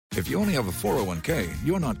If you only have a 401k,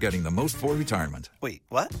 you're not getting the most for retirement. Wait,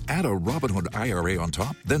 what? Add a Robinhood IRA on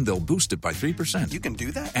top, then they'll boost it by 3%. You can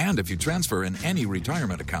do that? And if you transfer in any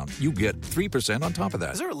retirement account, you get 3% on top of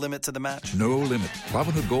that. Is there a limit to the match? No limit.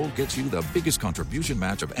 Robinhood Gold gets you the biggest contribution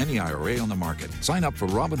match of any IRA on the market. Sign up for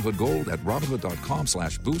Robinhood Gold at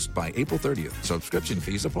Robinhood.com/boost by April 30th. Subscription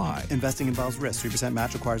fees apply. Investing involves risk. 3%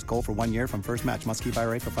 match requires gold for 1 year from first match. Must keep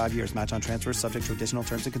IRA for 5 years. Match on transfers subject to additional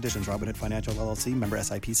terms and conditions. Robinhood Financial LLC, member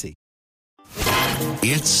SIPC.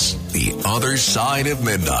 It's The Other Side of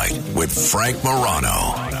Midnight with Frank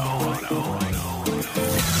Morano.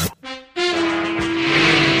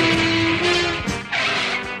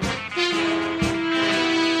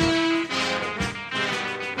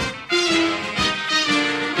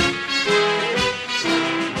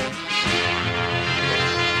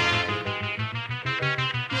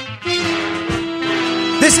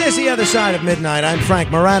 This is The Other Side of Midnight. I'm Frank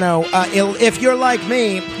Morano. If you're like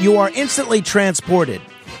me, you are instantly transported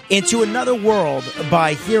into another world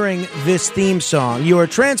by hearing this theme song. You are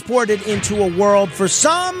transported into a world, for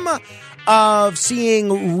some, of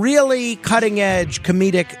seeing really cutting-edge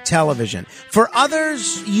comedic television. For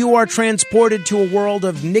others, you are transported to a world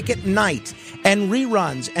of Nick at Night and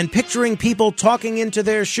reruns and picturing people talking into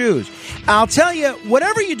their shoes. I'll tell you,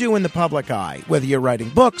 whatever you do in the public eye, whether you're writing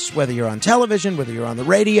books, whether you're on television, whether you're on the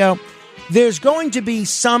radio, there's going to be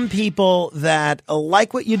some people that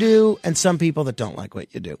like what you do and some people that don't like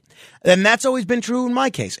what you do. And that's always been true in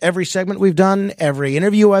my case. Every segment we've done, every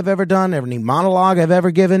interview I've ever done, every monologue I've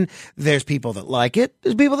ever given, there's people that like it,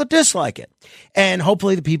 there's people that dislike it. And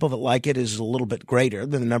hopefully the people that like it is a little bit greater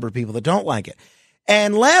than the number of people that don't like it.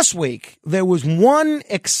 And last week, there was one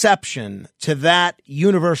exception to that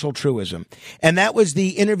universal truism, and that was the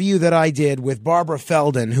interview that I did with Barbara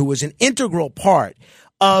Feldon, who was an integral part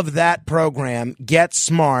of that program, Get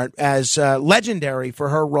Smart, as legendary for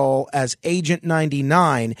her role as Agent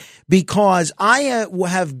 99, because I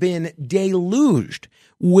have been deluged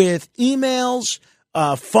with emails,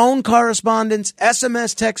 phone correspondence,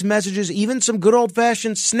 SMS text messages, even some good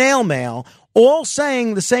old-fashioned snail mail, all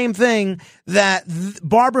saying the same thing, that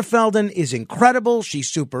Barbara Feldon is incredible. She's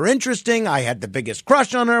super interesting. I had the biggest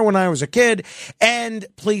crush on her when I was a kid, and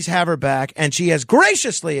please have her back. And she has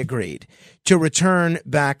graciously agreed to return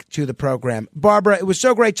back to the program. Barbara, it was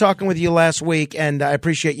so great talking with you last week, and I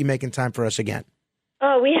appreciate you making time for us again.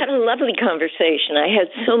 Oh, we had a lovely conversation. I had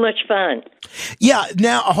so much fun. Yeah,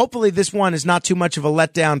 now hopefully this one is not too much of a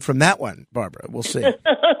letdown from that one, Barbara. We'll see.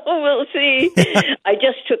 We'll see. I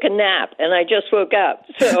just took a nap and I just woke up.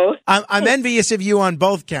 So I'm envious of you on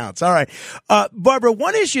both counts. All right. Barbara,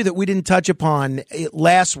 one issue that we didn't touch upon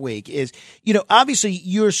last week is, obviously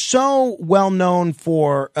you're so well known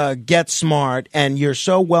for Get Smart, and you're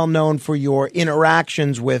so well known for your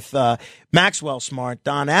interactions with Maxwell Smart,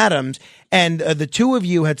 Don Adams, and the two of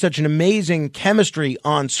you had such an amazing chemistry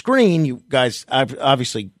on screen. You guys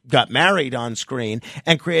obviously got married on screen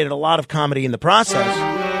and created a lot of comedy in the process.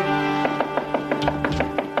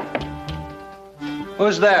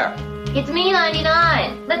 Who's there? It's me,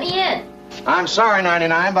 99. Let me in. I'm sorry,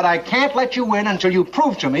 99, but I can't let you in until you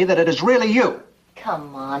prove to me that it is really you.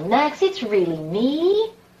 Come on, Max, it's really me.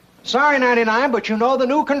 Sorry, 99, but you know the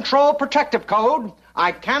new Control Protective Code.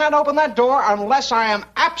 I cannot open that door unless I am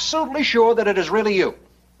absolutely sure that it is really you.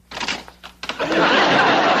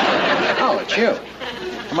 Oh, it's you.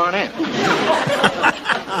 Come on in.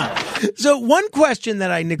 So one question that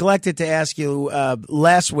I neglected to ask you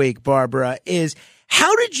last week, Barbara, is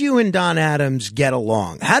how did you and Don Adams get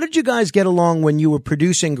along? How did you guys get along when you were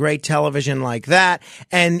producing great television like that,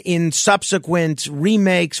 and in subsequent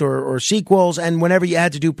remakes or sequels, and whenever you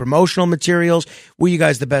had to do promotional materials? Were you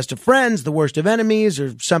guys the best of friends, the worst of enemies,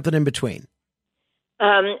 or something in between?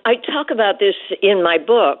 I talk about this in my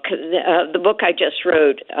book, the book I just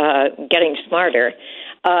wrote, Getting Smarter.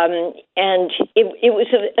 And it was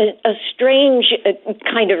a strange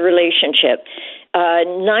kind of relationship.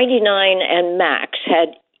 99 and Max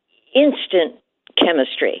had instant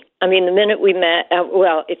chemistry. I mean, the minute we met,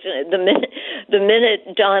 the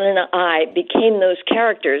minute Don and I became those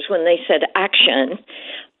characters, when they said action,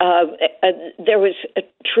 there was a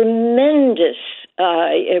tremendous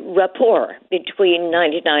rapport between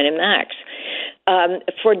 99 and Max.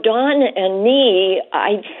 For Don and me,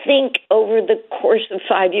 I think over the course of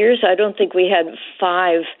 5 years, I don't think we had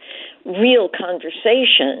 5 real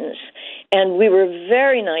conversations. And we were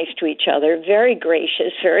very nice to each other, very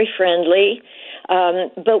gracious, very friendly.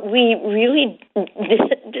 But we really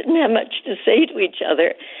didn't have much to say to each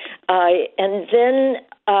other. And then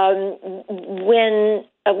when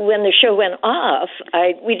when the show went off,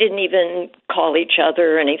 we didn't even call each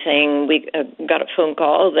other or anything. We got a phone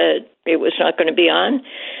call that it was not going to be on,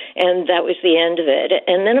 and that was the end of it.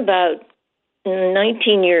 And then about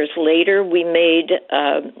 19 years later, we made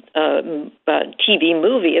a TV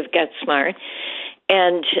movie of Get Smart,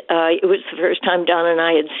 and it was the first time Don and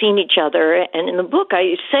I had seen each other. And in the book,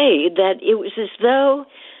 I say that it was as though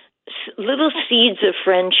little seeds of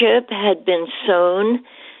friendship had been sown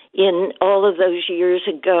in all of those years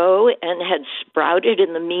ago and had sprouted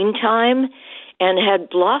in the meantime and had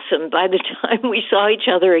blossomed by the time we saw each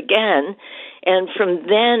other again. And from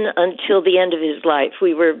then until the end of his life,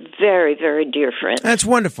 we were very, very dear friends. That's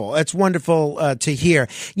wonderful. That's wonderful to hear.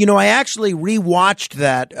 You know, I actually rewatched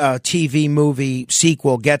that TV movie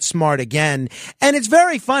sequel, Get Smart Again, and it's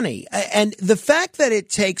very funny. And the fact that it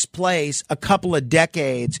takes place a couple of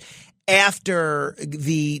decades after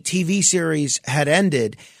the TV series had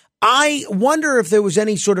ended, I wonder if there was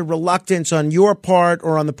any sort of reluctance on your part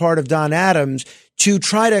or on the part of Don Adams to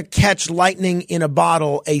try to catch lightning in a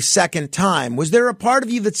bottle a second time. Was there a part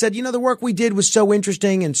of you that said, you know, the work we did was so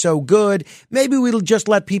interesting and so good, maybe we'll just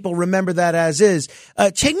let people remember that as is?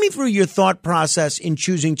 Take me through your thought process in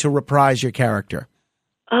choosing to reprise your character.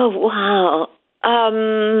 Oh, wow.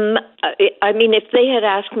 I mean, if they had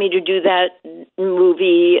asked me to do that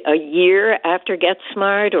movie a year after Get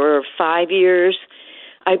Smart or 5 years,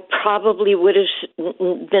 I probably would have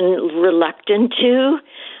been reluctant to,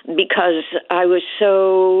 because I was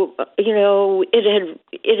so, you know, it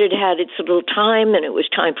had its little time, and it was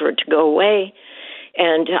time for it to go away,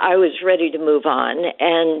 and I was ready to move on.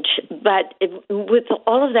 But with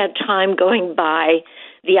all of that time going by,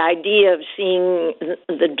 the idea of seeing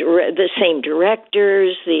the same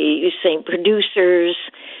directors, the same producers,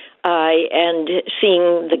 and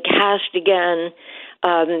seeing the cast again,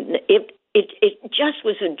 It just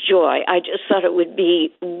was a joy. I just thought it would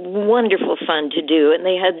be wonderful fun to do, and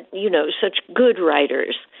they had, you know, such good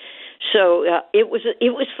writers. So it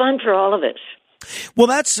was fun for all of us. Well,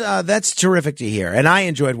 that's terrific to hear, and I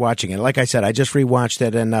enjoyed watching it. Like I said, I just rewatched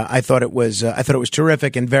it, and I thought it was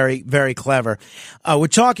terrific and very, very clever. We're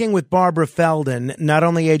talking with Barbara Feldon, not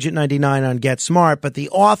only Agent 99 on Get Smart, but the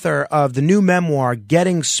author of the new memoir,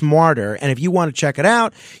 Getting Smarter. And if you want to check it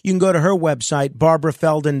out, you can go to her website,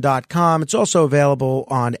 barbarafeldon.com. It's also available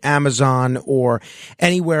on Amazon or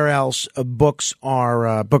anywhere else books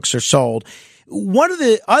are sold. One of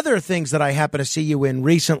the other things that I happen to see you in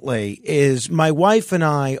recently is my wife and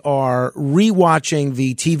I are rewatching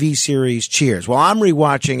the TV series Cheers. Well, I'm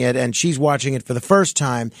rewatching it and she's watching it for the first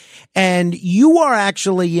time. And you are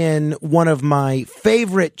actually in one of my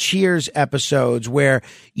favorite Cheers episodes where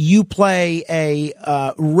you play a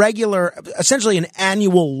regular, essentially an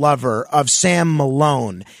annual lover of Sam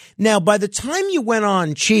Malone. Now, by the time you went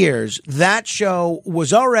on Cheers, that show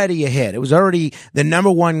was already a hit. It was already the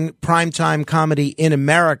number one primetime comedy in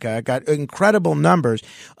America. It got incredible numbers.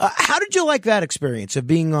 How did you like that experience of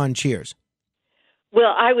being on Cheers?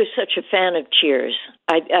 Well, I was such a fan of Cheers.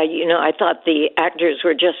 I thought the actors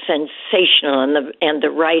were just sensational, and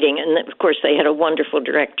the writing, and of course they had a wonderful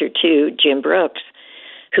director too, Jim Brooks,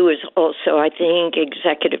 who was also, I think,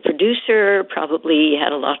 executive producer, probably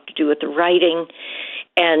had a lot to do with the writing.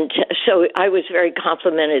 And so I was very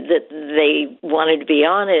complimented that they wanted to be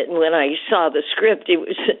on it. And when I saw the script, it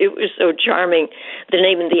was so charming. The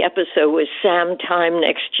name of the episode was Sam Time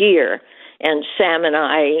Next Year. And Sam and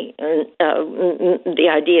I, the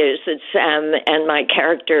idea is that Sam and my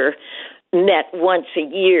character met once a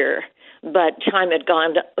year. But time had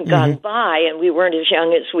gone by, and we weren't as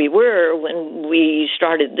young as we were when we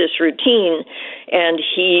started this routine. And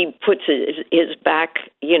he puts his back,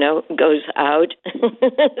 goes out,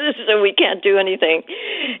 so we can't do anything.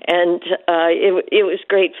 And it was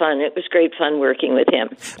great fun. It was great fun working with him.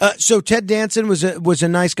 So Ted Danson was a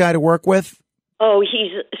nice guy to work with? Oh,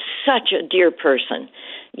 he's such a dear person.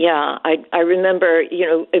 Yeah, I remember,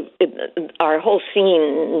 our whole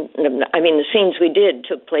scene, the scenes we did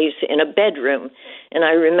took place in a bedroom, and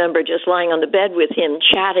I remember just lying on the bed with him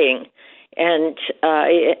chatting, and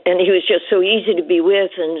he was just so easy to be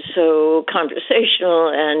with and so conversational,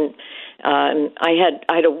 and I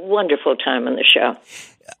had a wonderful time on the show.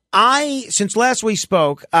 Since last we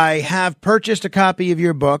spoke, I have purchased a copy of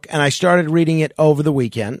your book, and I started reading it over the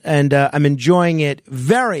weekend, and I'm enjoying it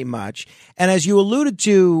very much. And as you alluded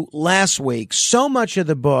to last week, so much of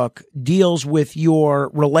the book deals with your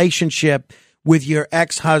relationship with your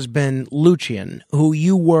ex-husband, Lucian, who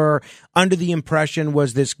you were under the impression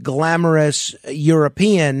was this glamorous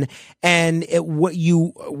European, and it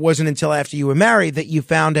wasn't until after you were married that you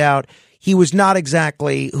found out he was not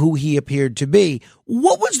exactly who he appeared to be.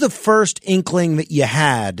 What was the first inkling that you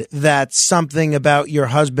had that something about your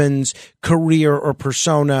husband's career or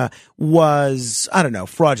persona was, I don't know,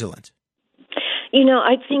 fraudulent?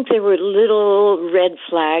 I think there were little red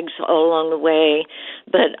flags all along the way,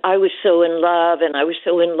 but I was so in love, and I was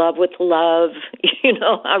so in love with love.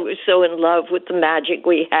 I was so in love with the magic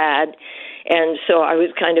we had. And so I was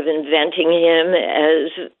kind of inventing him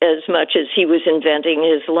as much as he was inventing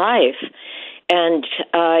his life. And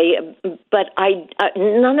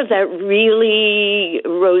none of that really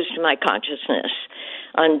rose to my consciousness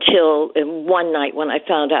until one night when I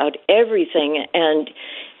found out everything. And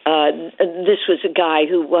this was a guy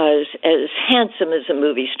who was as handsome as a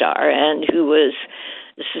movie star, and who was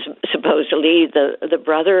supposedly the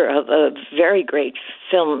brother of a very great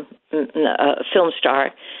film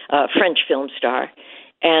star, French film star.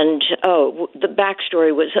 And the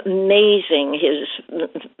backstory was amazing. His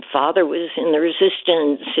father was in the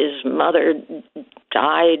resistance. His mother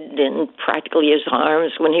died in practically his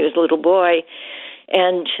arms when he was a little boy.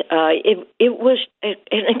 And it was an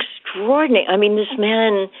extraordinary. I mean, this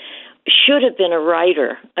man should have been a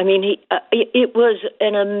writer. I mean, it was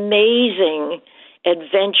an amazing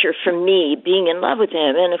adventure for me being in love with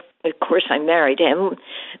him. And of course, I married him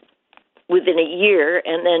within a year.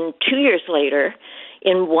 And then 2 years later,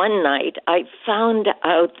 in one night, I found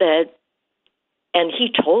out that, and he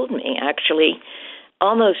told me actually,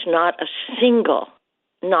 almost not a single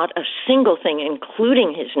thing,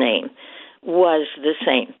 including his name, was the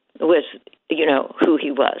same, was, who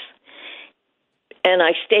he was. And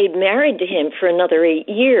I stayed married to him for another 8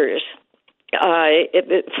 years,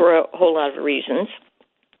 for a whole lot of reasons.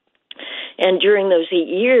 And during those 8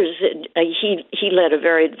 years, he led a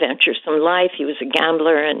very adventuresome life. He was a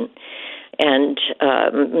gambler, and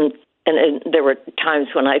there were times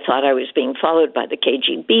when I thought I was being followed by the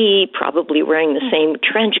KGB, probably wearing the same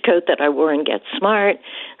trench coat that I wore in Get Smart.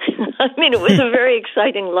 I mean, it was a very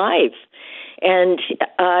exciting life. And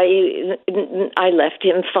I left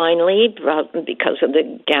him finally because of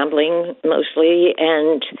the gambling mostly.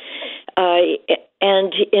 And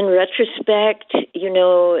in retrospect,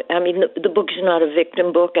 the book is not a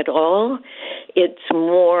victim book at all. It's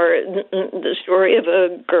more the story of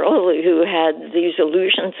a girl who had these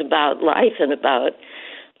illusions about life and about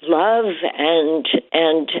love,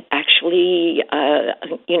 and actually,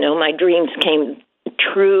 my dreams came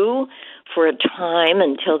true for a time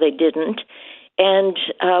until they didn't. And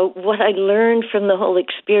what I learned from the whole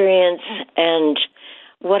experience, and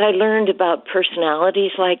what I learned about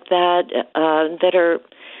personalities like that, that are,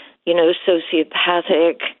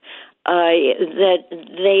 sociopathic, that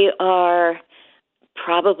they are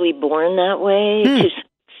probably born that way to some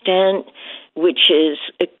extent, which is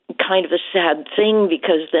a kind of a sad thing,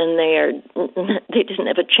 because then they didn't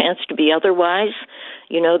have a chance to be otherwise.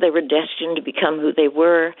 They were destined to become who they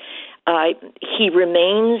were. He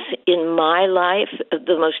remains in my life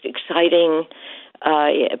the most exciting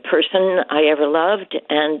person I ever loved,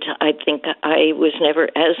 and I think I was never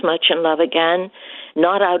as much in love again,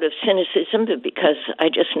 not out of cynicism, but because I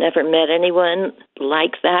just never met anyone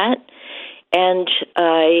like that. And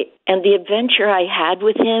the adventure I had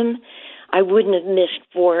with him, I wouldn't have missed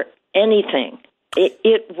for anything.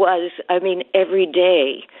 It was, every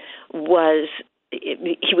day was.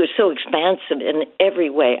 He was so expansive in every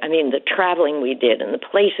way. I mean, the traveling we did, and the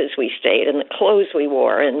places we stayed, and the clothes we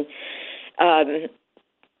wore, and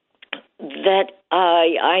that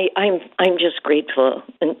I'm just grateful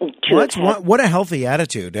to what a healthy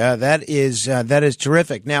attitude. That is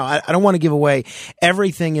terrific. Now, I don't want to give away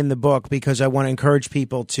everything in the book, because I want to encourage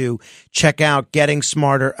people to check out Getting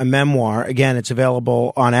Smarter, a memoir. Again, it's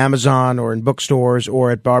available on Amazon or in bookstores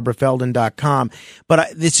or at barbarafeldon.com.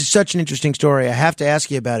 But this is such an interesting story. I have to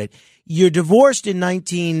ask you about it. You're divorced in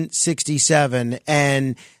 1967,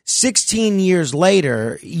 and 16 years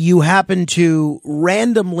later, you happen to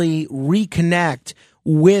randomly reconnect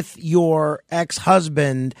with your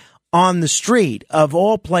ex-husband on the street, of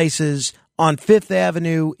all places, on Fifth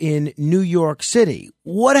Avenue in New York City.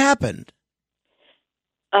 What happened?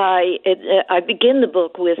 I begin the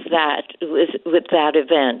book with that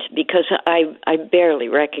event, because I barely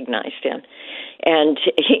recognized him. And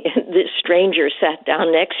this stranger sat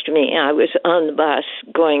down next to me. I was on the bus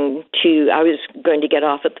I was going to get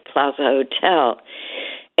off at the Plaza Hotel.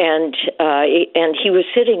 And he was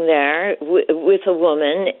sitting there with a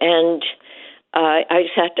woman, and I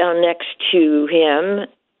sat down next to him,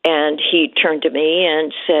 and he turned to me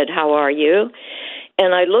and said, "How are you?"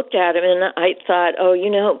 And I looked at him, and I thought,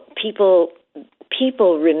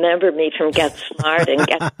 people remember me from Get Smart, and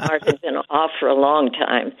Get Smart had been off for a long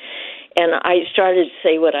time. And I started to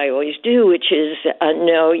say what I always do, which is,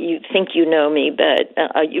 no, you think you know me, but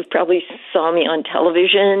you probably saw me on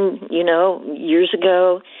television, years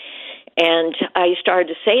ago. And I started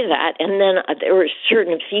to say that, and then there were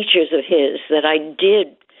certain features of his that I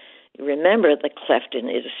did remember, the cleft in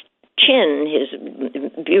his chin, his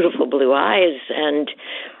beautiful blue eyes, and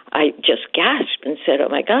I just gasped and said, "Oh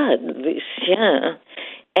my God, Lucien!"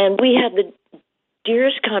 And we had the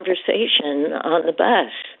dearest conversation on the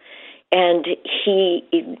bus. And he,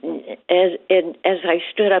 as I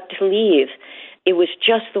stood up to leave, it was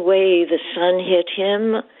just the way the sun hit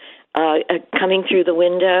him, coming through the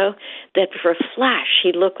window, that for a flash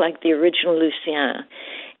he looked like the original Lucien.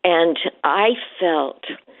 And I felt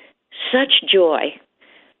such joy,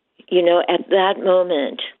 at that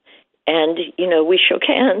moment. And, we shook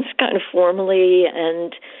hands kind of formally,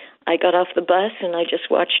 and I got off the bus and I just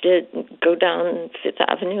watched it go down Fifth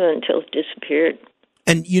Avenue until it disappeared.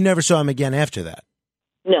 And you never saw him again after that?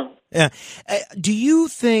 No. Yeah. Do you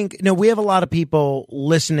think, we have a lot of people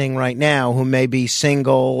listening right now who may be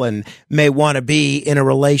single and may want to be in a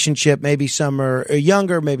relationship. Maybe some are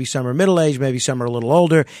younger, maybe some are middle-aged, maybe some are a little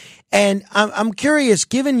older. And I'm curious,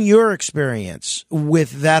 given your experience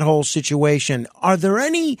with that whole situation, is there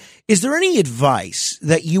any advice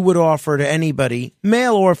that you would offer to anybody,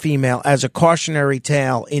 male or female, as a cautionary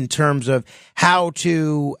tale in terms of how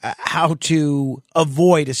to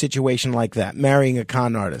avoid a situation like that, marrying a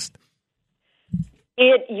con artist?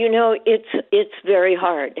 It's very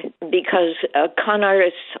hard because con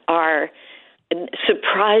artists are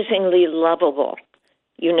surprisingly lovable.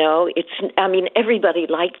 Everybody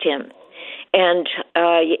liked him, and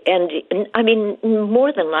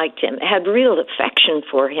more than liked him, had real affection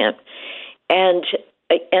for him, and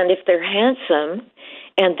if they're handsome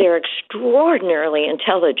and they're extraordinarily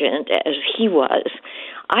intelligent as he was,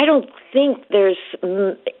 I don't think there's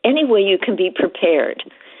any way you can be prepared.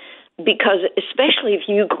 Because especially if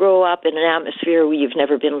you grow up in an atmosphere where you've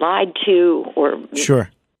never been lied to, sure,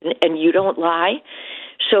 and you don't lie.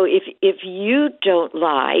 So if you don't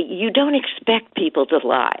lie, you don't expect people to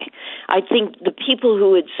lie. I think the people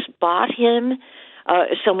who would spot him,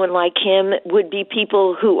 someone like him, would be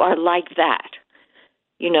people who are like that,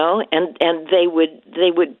 and they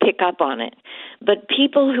would pick up on it. But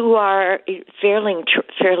people who are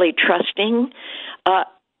fairly trusting,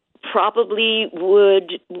 probably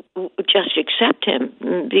would just accept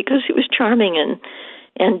him because he was charming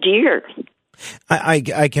and dear.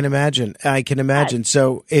 I can imagine.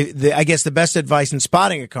 So I guess the best advice in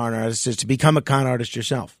spotting a con artist is to become a con artist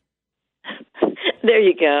yourself. There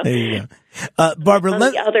you go. Barbara, on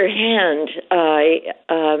the other hand,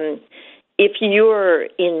 if you're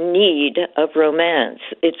in need of romance,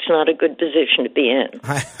 it's not a good position to be in.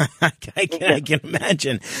 I can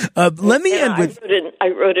imagine. Let me end with... I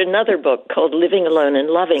wrote another book called Living Alone and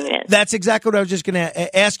Loving It. That's exactly what I was just going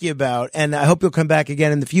to ask you about, and I hope you'll come back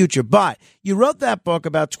again in the future. But you wrote that book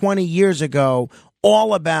about 20 years ago,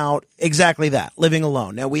 all about exactly that, living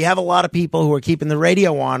alone. Now, we have a lot of people who are keeping the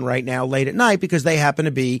radio on right now late at night because they happen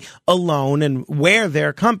to be alone and wear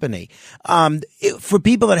their company. For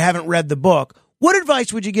people that haven't read the book, what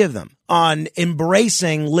advice would you give them on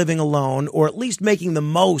embracing living alone, or at least making the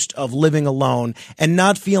most of living alone and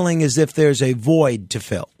not feeling as if there's a void to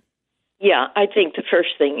fill? Yeah, I think the first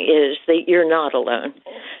thing is that you're not alone.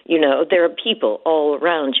 There are people all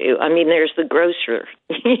around you. There's the grocer.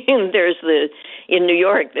 In New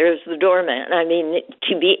York, there's the doorman.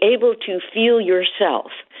 To be able to feel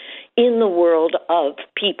yourself in the world of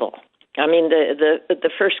people.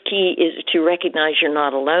 The first key is to recognize you're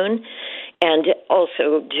not alone. And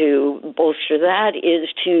also to bolster that is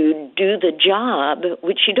to do the job,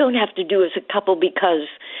 which you don't have to do as a couple because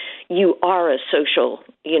you are a social,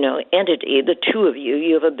 entity, the two of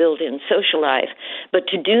you have a built-in social life. But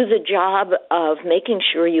to do the job of making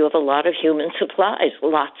sure you have a lot of human supplies,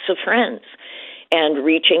 lots of friends, and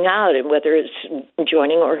reaching out, and whether it's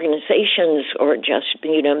joining organizations or just,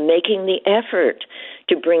 making the effort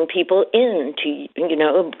to bring people in, to,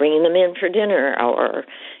 bringing them in for dinner or,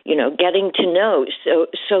 getting to know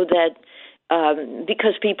so that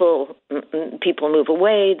because people move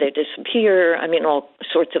away, they disappear. All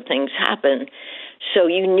sorts of things happen. So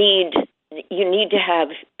you need to have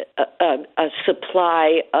a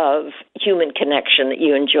supply of human connection that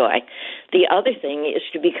you enjoy. The other thing is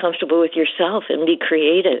to be comfortable with yourself and be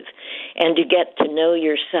creative and to get to know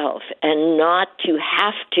yourself and not to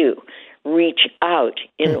have to reach out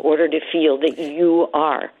in order to feel that you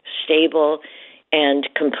are stable and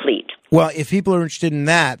complete. Well, if people are interested in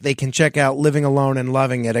that, they can check out Living Alone and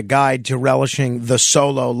Loving It, a guide to relishing the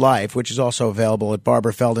solo life, which is also available at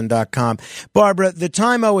barbarafeldon.com. Barbara, the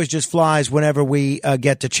time always just flies whenever we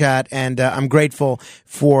get to chat, and I'm grateful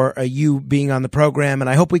for you being on the program, and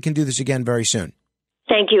I hope we can do this again very soon.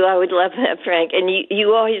 Thank you. I would love that, Frank. And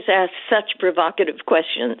you always ask such provocative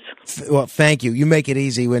questions. Well, thank you. You make it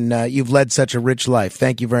easy when you've led such a rich life.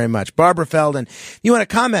 Thank you very much. Barbara Feldon, you want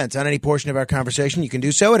to comment on any portion of our conversation, you can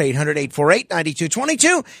do so at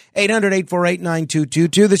 800-848-9222,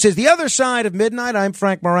 800-848-9222. This is The Other Side of Midnight. I'm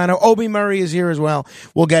Frank Morano. Obi Murray is here as well.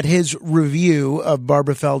 We'll get his review of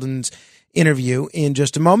Barbara Feldon's interview in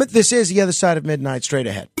just a moment. This is The Other Side of Midnight. Straight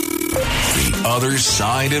ahead. The Other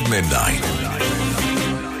Side of Midnight.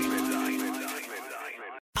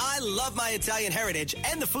 I love my Italian heritage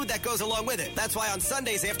and the food that goes along with it. That's why on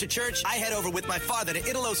Sundays after church, I head over with my father to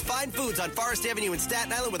Italo's Fine Foods on Forest Avenue in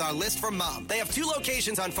Staten Island with our list from Mom. They have 2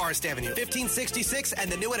 locations on Forest Avenue, 1566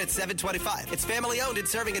 and the new one at 725. It's family owned and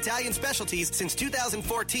serving Italian specialties since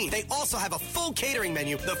 2014. They also have a full catering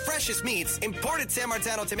menu, the freshest meats, imported San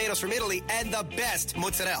Marzano tomatoes from Italy, and the best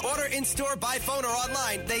mozzarella. Order in-store, by phone, or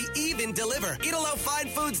online. They even deliver.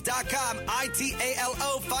 ItaloFineFoods.com,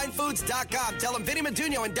 ITALO Finefoods.com. Tell them Vinny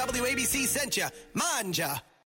Maduno and WABC sent you. Manja.